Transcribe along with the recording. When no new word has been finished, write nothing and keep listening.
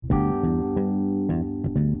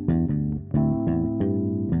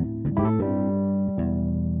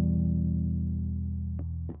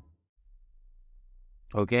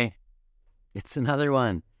Okay, it's another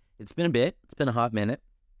one. It's been a bit. It's been a hot minute.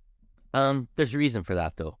 There's a reason for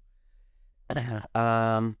that though.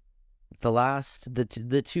 um,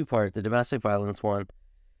 the two part, the domestic violence one,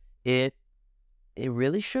 it it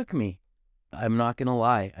really shook me. I'm not gonna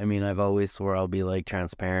lie. I mean, I've always swore I'll be like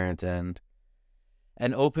transparent and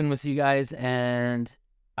open with you guys, and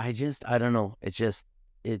I don't know.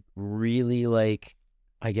 It really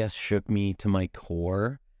I guess shook me to my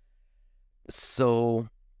core. So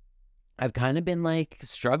I've kind of been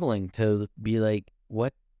struggling to be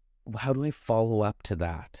how do I follow up to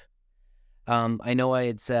that? I know I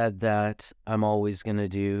had said that I'm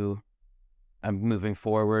moving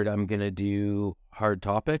forward, I'm going to do hard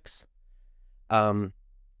topics. Um,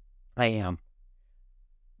 I am,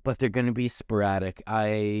 but they're going to be sporadic.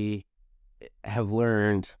 I have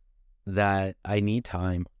learned that I need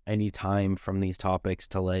time. I need time from these topics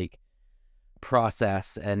to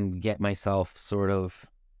process and get myself sort of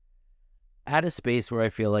at a space where I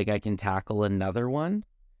feel like I can tackle another one.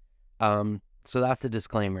 So that's a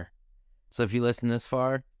disclaimer. So if you listen this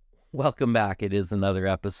far, welcome back. It is another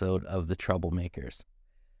episode of The Troublemakers.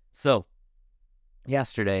 So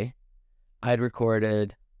yesterday, I'd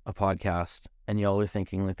recorded a podcast, and y'all are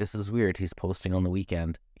thinking, this is weird. He's posting on the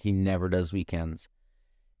weekend. He never does weekends.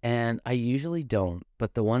 And I usually don't.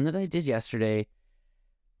 But the one that I did yesterday,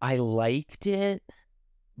 I liked it,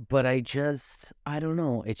 but I don't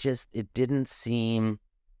know. It didn't seem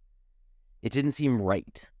right. It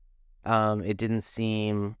didn't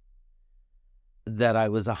seem that I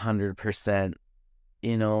was 100%,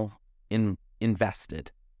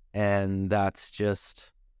 invested. And that's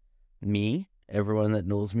just me. Everyone that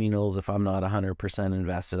knows me knows if I'm not 100%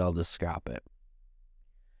 invested, I'll just scrap it.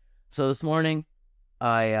 So this morning,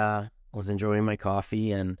 I was enjoying my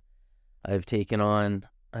coffee, and I've taken on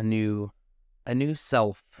a new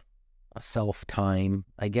self time,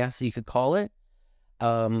 I guess you could call it.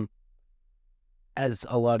 As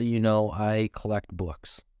a lot of you know, I collect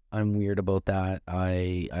books. I'm weird about that.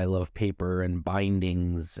 I love paper and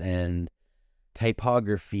bindings and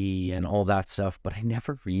typography and all that stuff, but I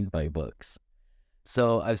never read my books.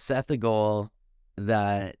 So I've set the goal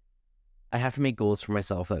that I have to make goals for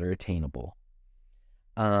myself that are attainable.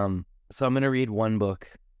 So I'm going to read one book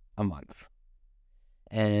a month.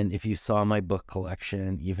 And if you saw my book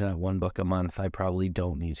collection, even at one book a month, I probably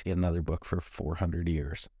don't need to get another book for 400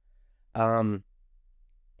 years. So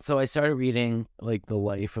I started reading the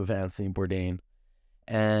life of Anthony Bourdain,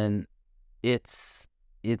 and it's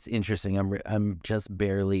interesting. I'm just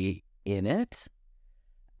barely in it.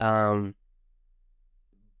 But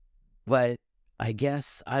I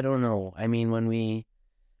guess I don't know. I mean, when we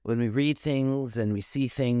read things and we see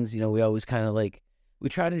things, we always kind of we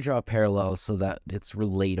try to draw parallels so that it's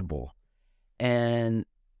relatable. And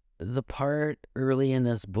the part early in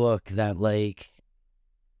this book that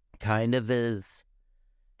kind of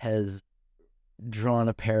has drawn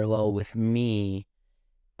a parallel with me.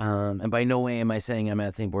 And by no way am I saying I'm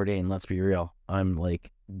Anthony Bourdain. Let's be real. I'm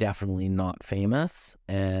definitely not famous,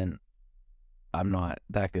 and I'm not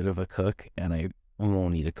that good of a cook, and I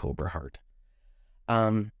won't eat a Cobra Heart.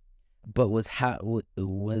 But was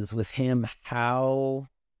with him how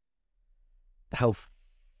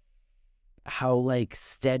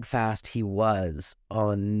steadfast he was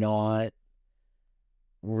on not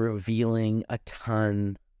revealing a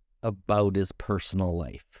ton about his personal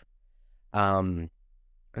life.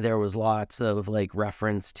 There was lots of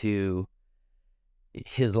reference to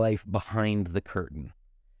his life behind the curtain.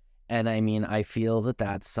 And I mean, I feel that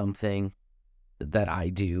that's something that I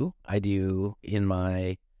do in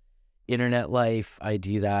my internet life. I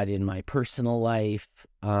do that in my personal life.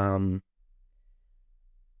 But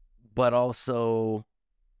also,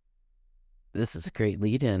 this is a great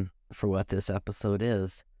lead-in for what this episode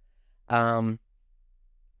is. While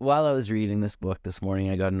I was reading this book this morning,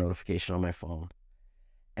 I got a notification on my phone,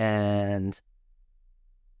 and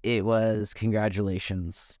it was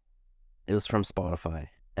congratulations. It was from Spotify,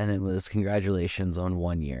 and it was congratulations on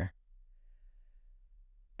 1 year.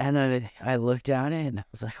 And I looked at it, and I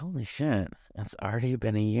was like, holy shit, it's already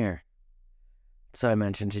been a year. So I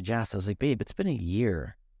mentioned to Jess, I was like, babe, it's been a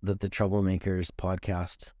year that the Troublemakers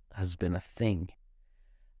podcast has been a thing.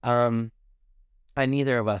 And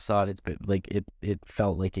neither of us thought it's been it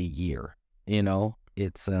felt like a year,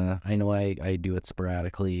 It's I know I do it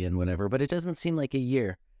sporadically and whatever, but it doesn't seem like a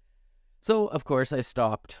year. So of course I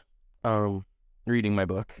stopped reading my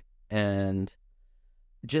book and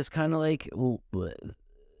just kind of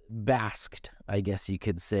basked, I guess you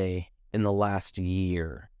could say, in the last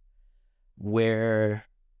year, where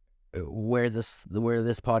where this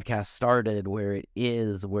podcast started, where it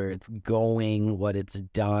is, where it's going, what it's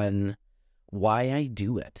done, why I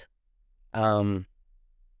do it. As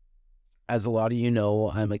a lot of you know,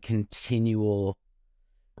 I'm a continual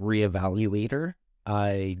reevaluator.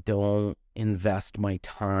 I don't invest my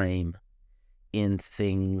time in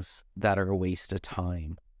things that are a waste of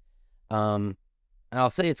time. And I'll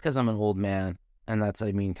say it's because I'm an old man, and that's,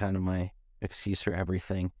 kind of my excuse for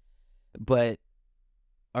everything. But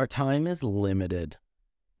our time is limited,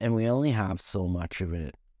 and we only have so much of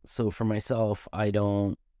it. So for myself, I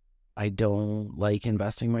don't like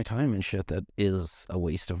investing my time in shit that is a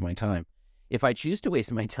waste of my time. If I choose to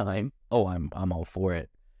waste my time, I'm all for it.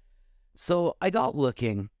 So I got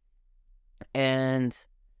looking, and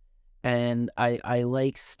I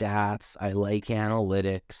like stats, I like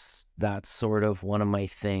analytics. That's sort of one of my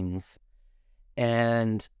things.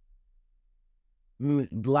 And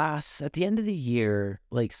at the end of the year,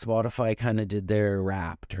 like, Spotify kind of did their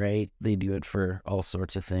Wrapped, right? They do it for all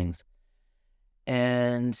sorts of things.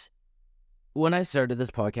 And when I started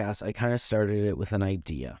this podcast, I kind of started it with an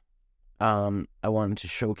idea. I wanted to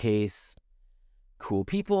showcase cool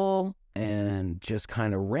people and just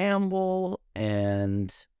kind of ramble,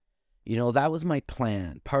 and that was my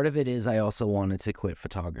plan. Part of it is I also wanted to quit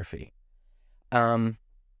photography. As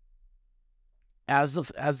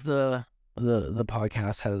the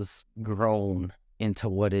podcast has grown into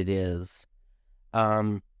what it is,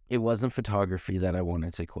 it wasn't photography that I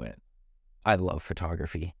wanted to quit. I love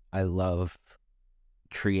photography. I love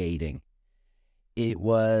creating. It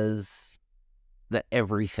was the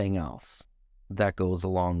everything else that goes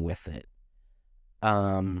along with it,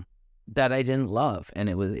 that I didn't love, and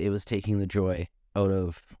it was taking the joy out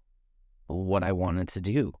of what I wanted to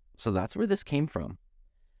do. So that's where this came from.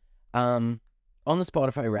 On the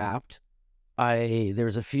Spotify Wrapped,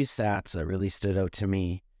 there's a few stats that really stood out to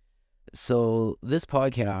me. So this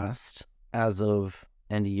podcast, as of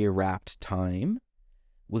end of year Wrapped time,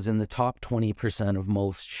 was in the top 20% of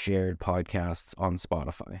most shared podcasts on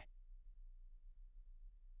Spotify.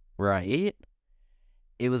 Right?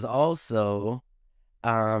 It was also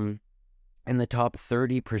in the top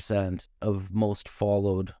 30% of most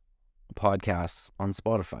followed podcasts on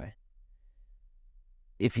Spotify.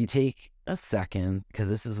 If you take a second, because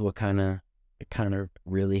this is what kind of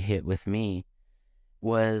really hit with me,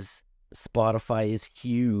 was Spotify is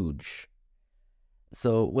huge.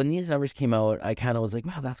 So when these numbers came out, I kind of was like,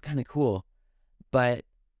 wow, that's kind of cool. But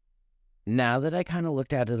now that I kind of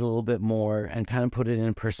looked at it a little bit more and kind of put it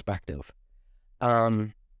in perspective,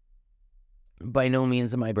 by no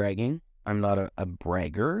means am I bragging. I'm not a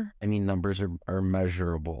bragger. Numbers are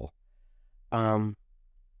measurable. But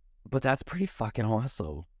that's pretty fucking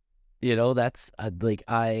awesome. That's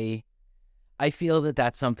I feel that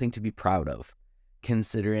that's something to be proud of,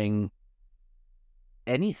 considering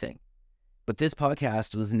anything. But this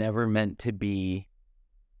podcast was never meant to be.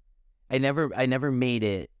 I never made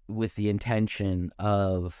it with the intention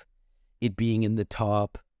of it being in the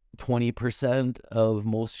top 20% of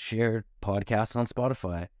most shared podcasts on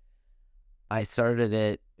Spotify. I started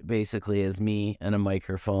it basically as me and a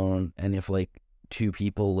microphone, and if like 2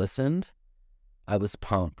 people listened, I was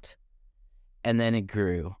pumped. And then it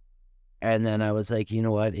grew. And then I was like, you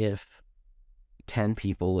know what? If 10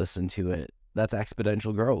 people listen to it, that's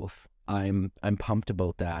exponential growth. I'm pumped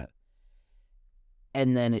about that.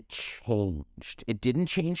 And then it changed. It didn't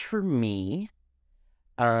change for me,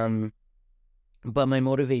 but my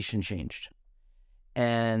motivation changed.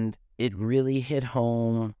 And it really hit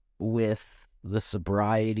home with the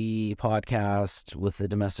sobriety podcast, with the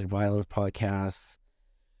domestic violence podcast,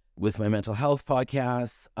 with my mental health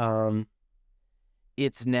podcast.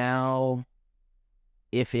 It's now,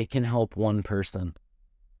 if it can help one person,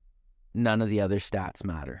 none of the other stats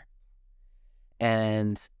matter.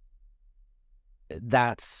 And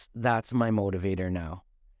that's my motivator now.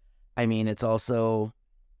 It's also,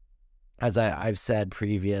 as I've said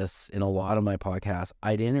previous in a lot of my podcasts,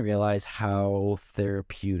 I didn't realize how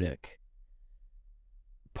therapeutic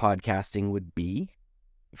podcasting would be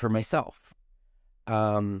for myself.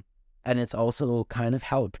 And it's also kind of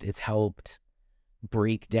helped. It's helped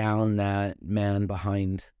break down that man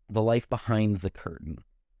behind the life behind the curtain.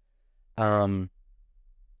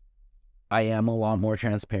 I am a lot more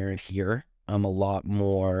transparent here. I'm a lot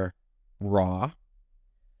more raw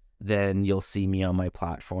than you'll see me on my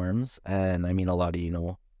platforms. And a lot of you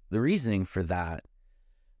know the reasoning for that.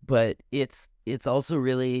 But it's also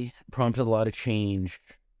really prompted a lot of change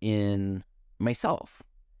in myself.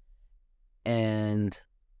 And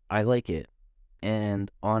I like it. And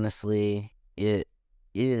honestly, it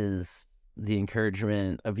is the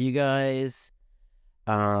encouragement of you guys,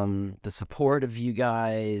 the support of you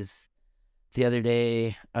guys. The other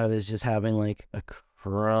day, I was just having like a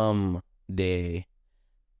crumb day,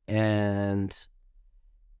 and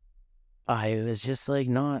I was just like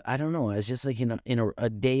I don't know, I was just like in a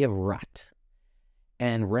day of rut.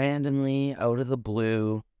 And randomly, out of the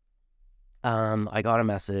blue, I got a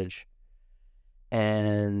message,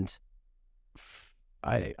 and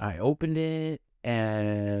I opened it,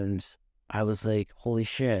 and I was like, holy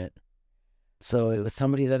shit. So it was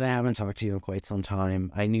somebody that I haven't talked to in quite some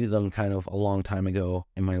time. I knew them kind of a long time ago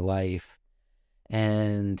in my life,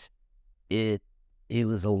 and it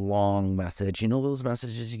was a long message. You know those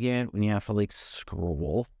messages you get when you have to like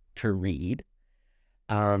scroll to read?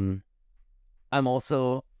 I'm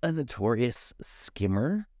also a notorious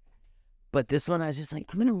skimmer, but this one I was just like,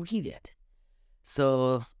 I'm gonna read it.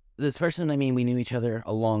 So this person, we knew each other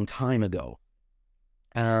a long time ago.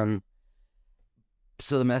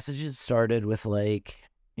 So the messages started with like,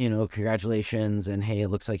 congratulations, and hey, it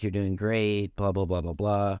looks like you're doing great, blah, blah, blah, blah,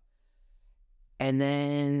 blah. And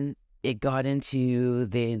then it got into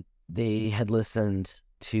they had listened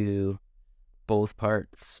to both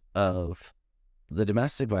parts of the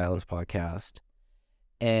domestic violence podcast,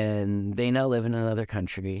 and they now live in another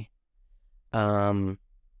country. But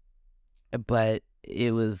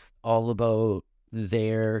it was all about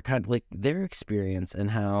their kind of like their experience, and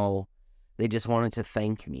how they just wanted to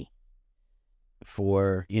thank me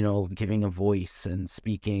for, giving a voice and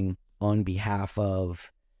speaking on behalf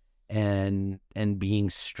of, and being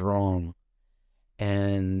strong.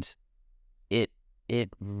 And it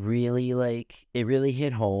really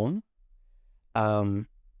hit home.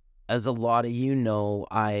 As a lot of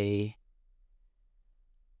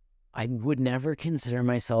I would never consider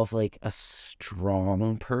myself like a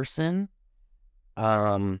strong person.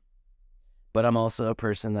 But I'm also a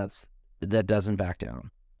person that doesn't back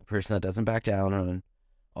down. A person that doesn't back down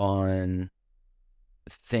on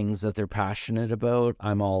things that they're passionate about.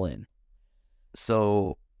 I'm all in.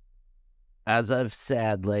 So as I've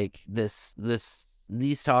said, like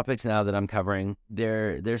these topics now that I'm covering,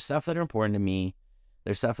 they're stuff that are important to me.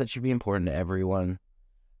 They're stuff that should be important to everyone.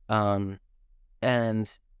 And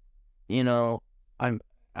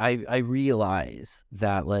I realize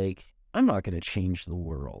that like I'm not going to change the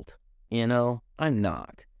world. I'm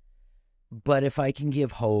not. But if I can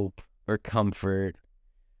give hope or comfort,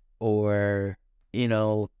 or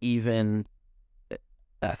even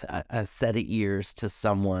a set of ears to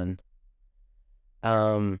someone,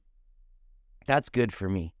 that's good for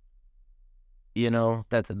me.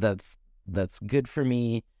 That's good for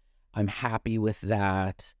me. I'm happy with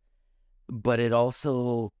that. But it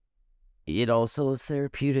also is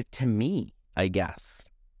therapeutic to me, I guess.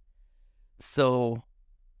 So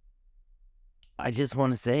I just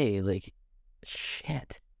want to say, like,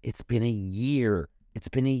 shit, it's been a year. It's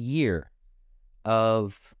been a year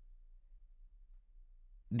of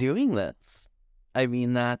doing this.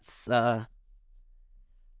 That's a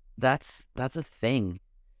thing.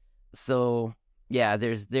 So yeah,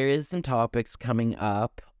 there is some topics coming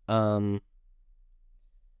up. I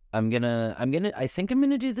think I'm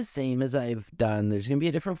gonna do the same as I've done. There's gonna be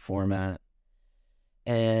a different format,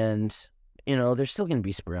 and they're still gonna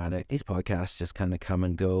be sporadic. These podcasts just kind of come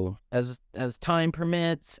and go as time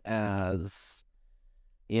permits, as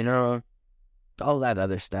all that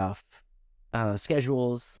other stuff,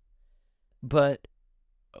 schedules. But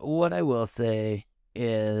what I will say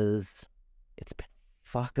is, it's been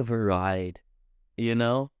fuck of a ride.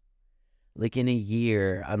 Like in a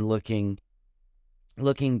year, I'm looking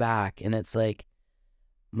back, and it's like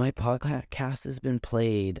my podcast has been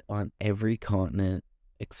played on every continent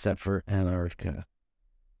except for Antarctica,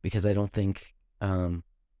 because I don't think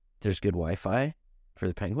there's good Wi-Fi for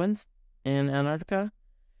the penguins in Antarctica.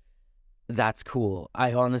 That's cool.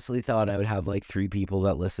 I honestly thought I would have like 3 people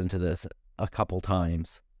that listen to this a couple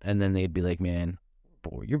times, and then they'd be like, man,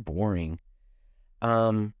 you're boring.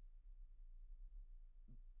 But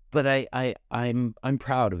I'm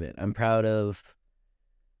proud of it. I'm proud of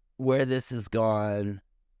where this has gone,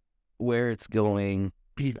 where it's going,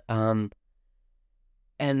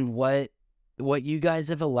 and what you guys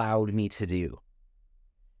have allowed me to do.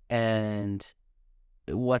 And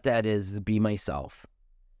what that is be myself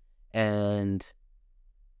and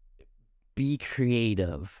be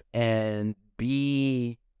creative and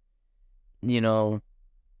be, I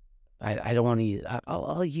don't want to use,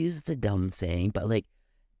 I'll use the dumb saying, but like,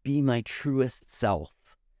 be my truest self.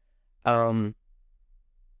 And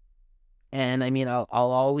I'll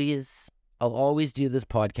always do this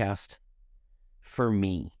podcast for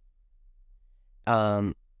me.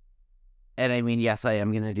 And yes, I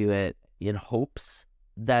am going to do it in hopes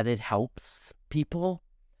that it helps people,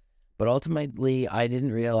 but ultimately I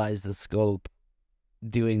didn't realize the scope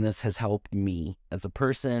doing this has helped me as a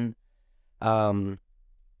person.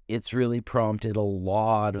 It's really prompted a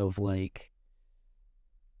lot of like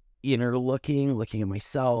inner looking at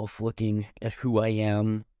myself, looking at who I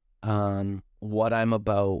am, what I'm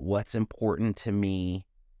about, what's important to me.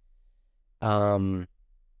 And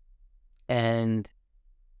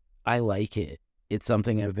I like it. It's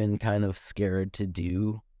something I've been kind of scared to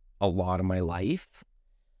do a lot of my life.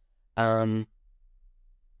 And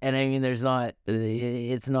I mean, it's not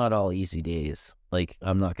all easy days. Like,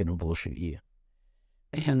 I'm not going to bullshit you.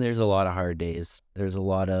 And there's a lot of hard days. There's a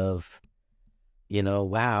lot of,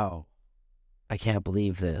 wow, I can't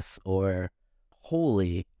believe this. Or,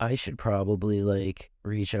 holy, I should probably like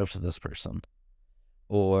reach out to this person.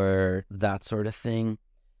 Or that sort of thing.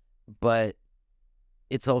 But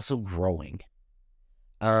it's also growing.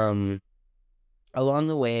 Along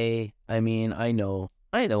the way, I mean, I know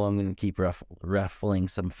I'm going to keep ruffling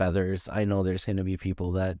some feathers. I know there's going to be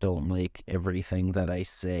people that don't like everything that I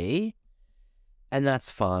say, and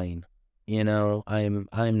that's fine. I'm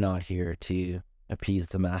not here to appease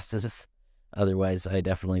the masses. Otherwise, I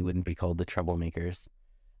definitely wouldn't be called the troublemakers.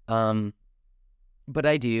 But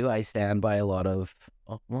I stand by a lot of,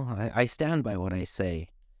 I stand by what I say.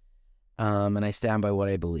 And I stand by what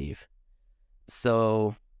I believe.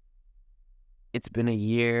 So it's been a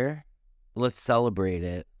year. Let's celebrate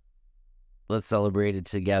it. Let's celebrate it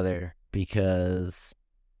together because,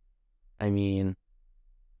 I mean,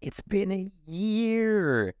 it's been a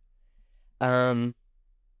year. So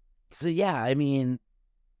yeah, I mean,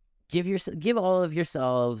 give all of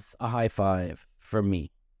yourselves a high five from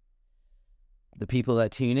me. The people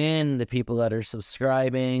that tune in, the people that are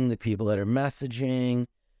subscribing, the people that are messaging,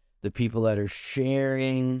 the people that are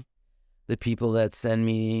sharing, the people that send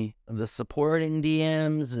me the supporting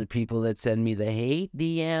DMs, the people that send me the hate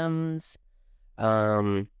DMs.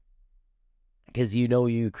 Because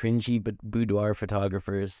you cringy boudoir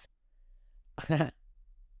photographers. I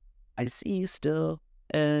see you still,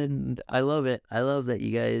 and I love it. I love that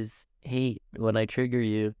you guys hate when I trigger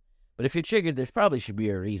you. But if you're triggered, there's probably should be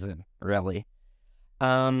a reason, really.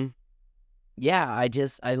 Yeah,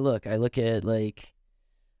 I look at like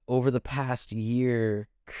over the past year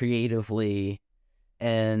creatively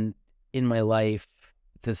and in my life,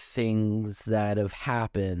 the things that have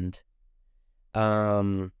happened,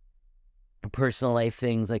 personal life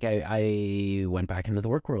things, like I went back into the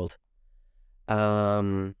work world.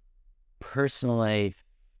 Personal life,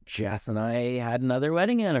 Jess and I had another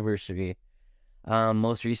wedding anniversary.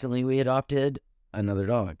 Most recently we adopted another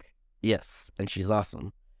dog. Yes, and she's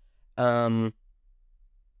awesome.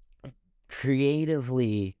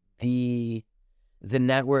 Creatively, the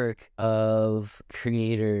network of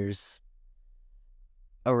creators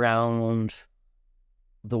around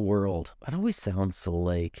the world. It always sounds so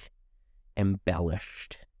like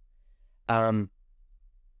embellished. But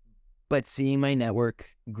seeing my network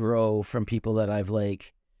grow from people that I've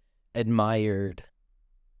like admired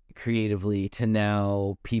creatively to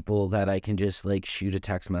now people that I can just like shoot a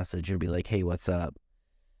text message and be like, hey, what's up?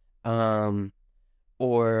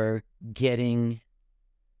 Or getting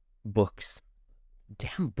books.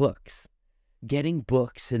 Damn books. Getting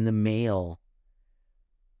books in the mail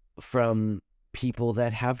from people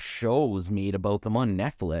that have shows made about them on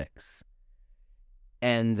Netflix.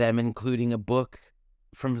 And them including a book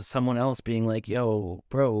from someone else being like, yo,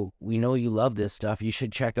 bro, we know you love this stuff. You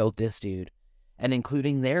should check out this dude. And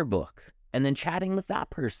including their book. And then chatting with that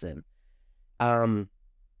person.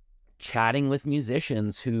 Chatting with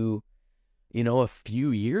musicians who, a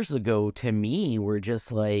few years ago to me were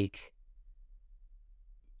just like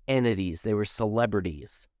entities. They were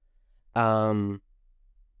celebrities.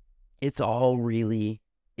 It's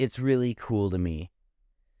really cool to me.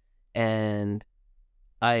 And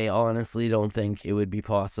I honestly don't think it would be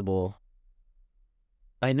possible.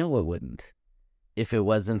 I know it wouldn't. If it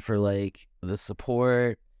wasn't for like the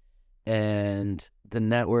support and the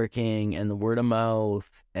networking and the word of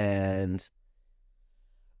mouth and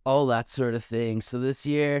all that sort of thing. So this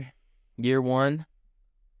year 1,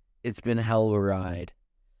 it's been a hell of a ride.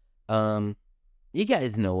 You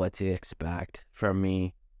guys know what to expect from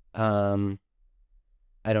me. I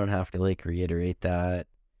don't have to like reiterate that.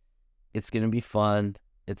 It's going to be fun.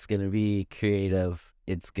 It's going to be creative.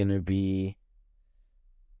 It's going to be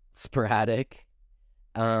sporadic.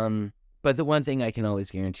 But the one thing I can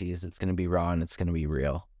always guarantee is it's going to be raw and it's going to be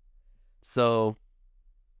real. So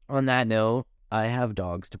on that note, I have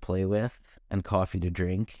dogs to play with and coffee to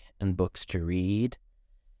drink and books to read.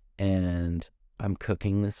 And I'm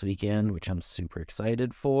cooking this weekend, which I'm super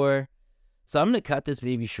excited for. So I'm going to cut this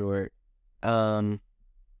baby short. Thanks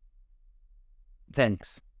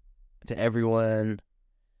to everyone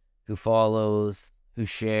who follows, who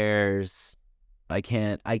shares. I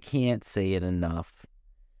can't say it enough.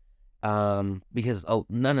 Because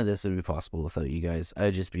none of this would be possible without you guys.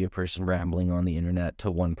 I'd just be a person rambling on the internet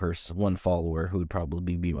to one follower who would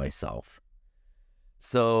probably be myself.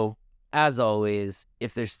 So, as always,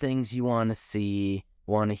 if there's things you want to see,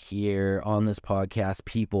 want to hear on this podcast,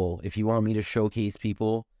 people, if you want me to showcase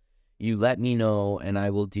people, you let me know and I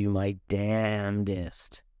will do my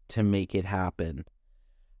damnedest to make it happen.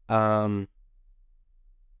 Yeah,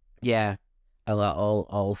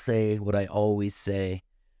 I'll say what I always say.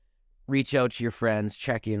 Reach out to your friends,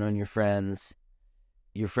 check in on your friends.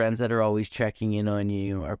 Your friends that are always checking in on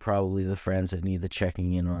you are probably the friends that need the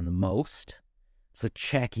checking in on the most. So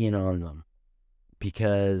check in on them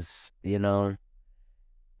because,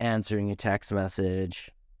 answering a text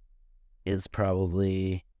message is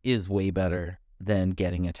way better than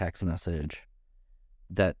getting a text message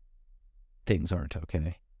that things aren't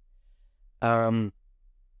okay.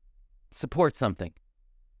 Support something.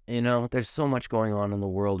 There's so much going on in the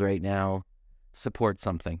world right now. Support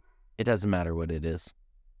something. It doesn't matter what it is.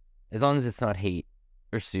 As long as it's not hate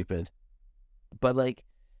or stupid. But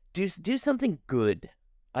do something good.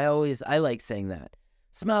 I like saying that.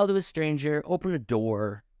 Smile to a stranger, open a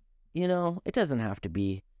door. It doesn't have to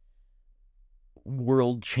be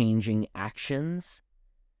world-changing actions.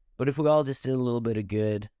 But if we all just did a little bit of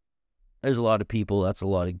good, there's a lot of people, that's a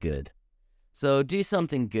lot of good. So do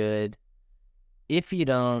something good. If you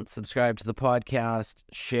don't, subscribe to the podcast,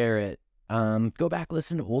 share it. Go back,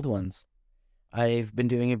 listen to old ones. I've been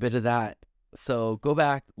doing a bit of that. So go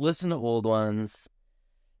back, listen to old ones,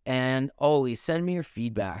 and always send me your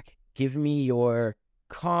feedback. Give me your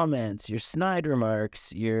comments, your snide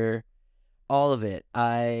remarks, all of it.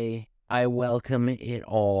 I welcome it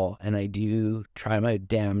all, and I do try my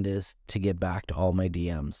damnedest to get back to all my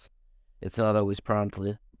DMs. It's not always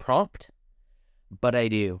prompt, but I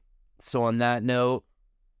do. So on that note,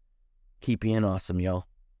 keep being awesome, y'all.